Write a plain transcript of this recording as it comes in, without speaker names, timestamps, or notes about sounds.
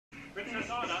Princess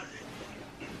Anna?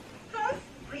 Huh?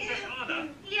 Princess Anna?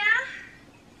 Yeah?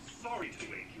 Sorry to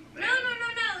wake you, No, ma'am.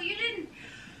 no, you didn't.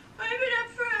 I've been up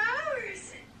for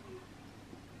hours.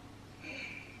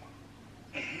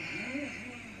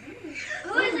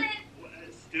 Who is it? Well,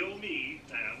 still me,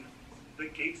 ma'am. The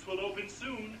gates will open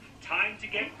soon. Time to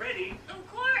get ready. Of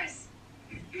course.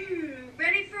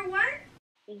 Ready for what?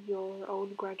 Your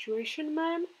own graduation,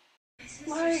 ma'am?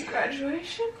 My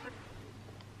graduation?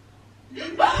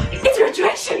 It's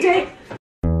graduation day!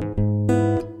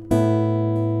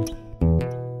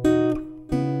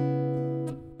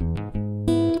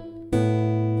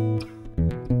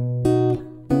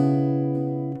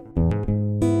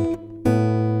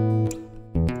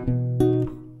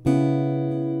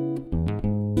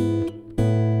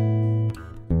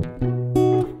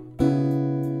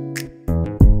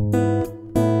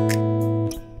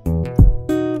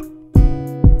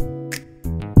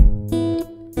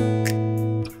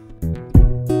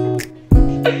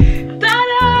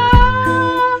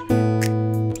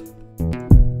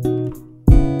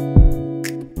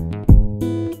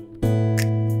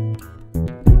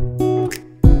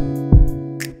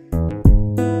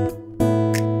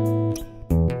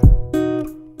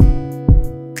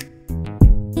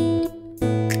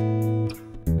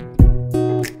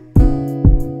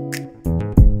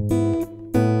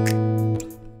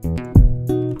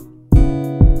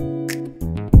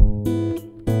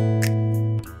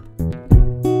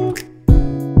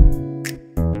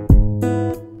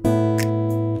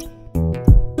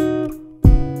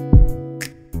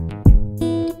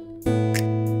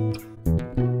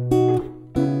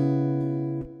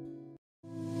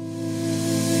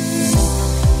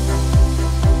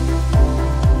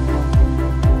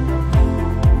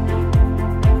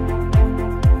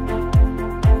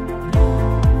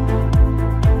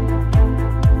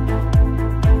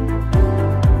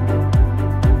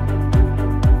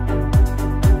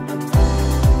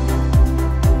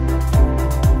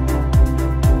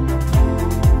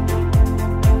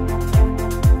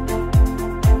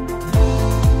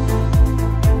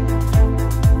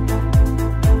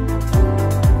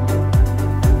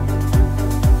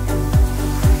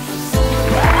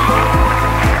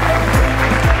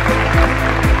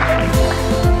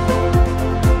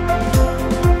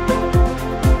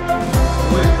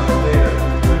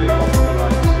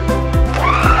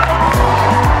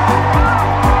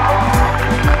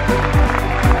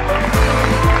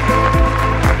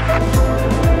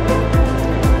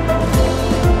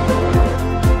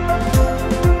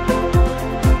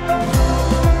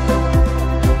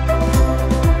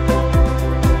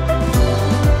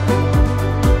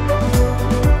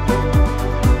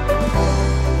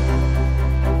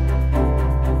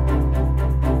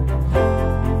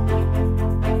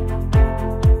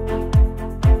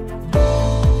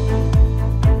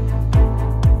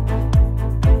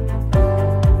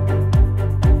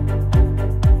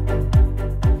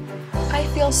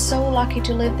 So lucky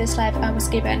to live this life I was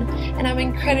given, and I'm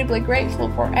incredibly grateful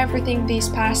for everything these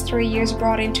past 3 years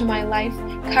brought into my life.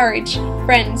 Courage,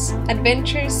 friends,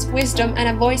 adventures, wisdom, and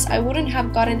a voice I wouldn't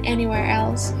have gotten anywhere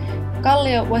else.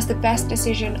 Kallio was the best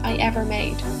decision I ever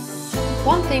made.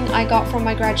 One thing I got from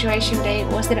my graduation day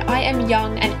was that I am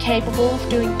young and capable of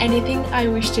doing anything I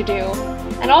wish to do.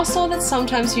 And also that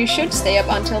sometimes you should stay up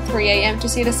until 3 AM to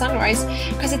see the sunrise,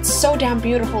 because it's so damn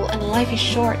beautiful and life is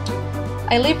short.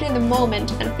 I lived in the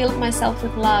moment and filled myself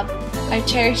with love. I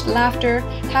cherished laughter,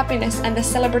 happiness, and the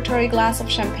celebratory glass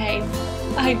of champagne.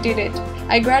 I did it.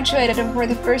 I graduated, and for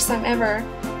the first time ever,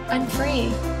 I'm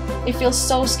free. It feels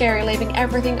so scary leaving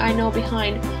everything I know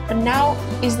behind, but now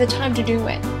is the time to do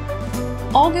it.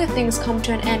 All good things come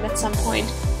to an end at some point,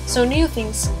 so new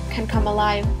things can come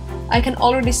alive. I can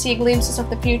already see glimpses of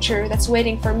the future that's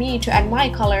waiting for me to add my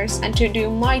colors and to do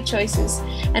my choices,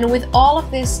 and with all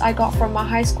of this I got from my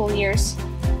high school years,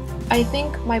 I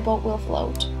think my boat will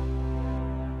float.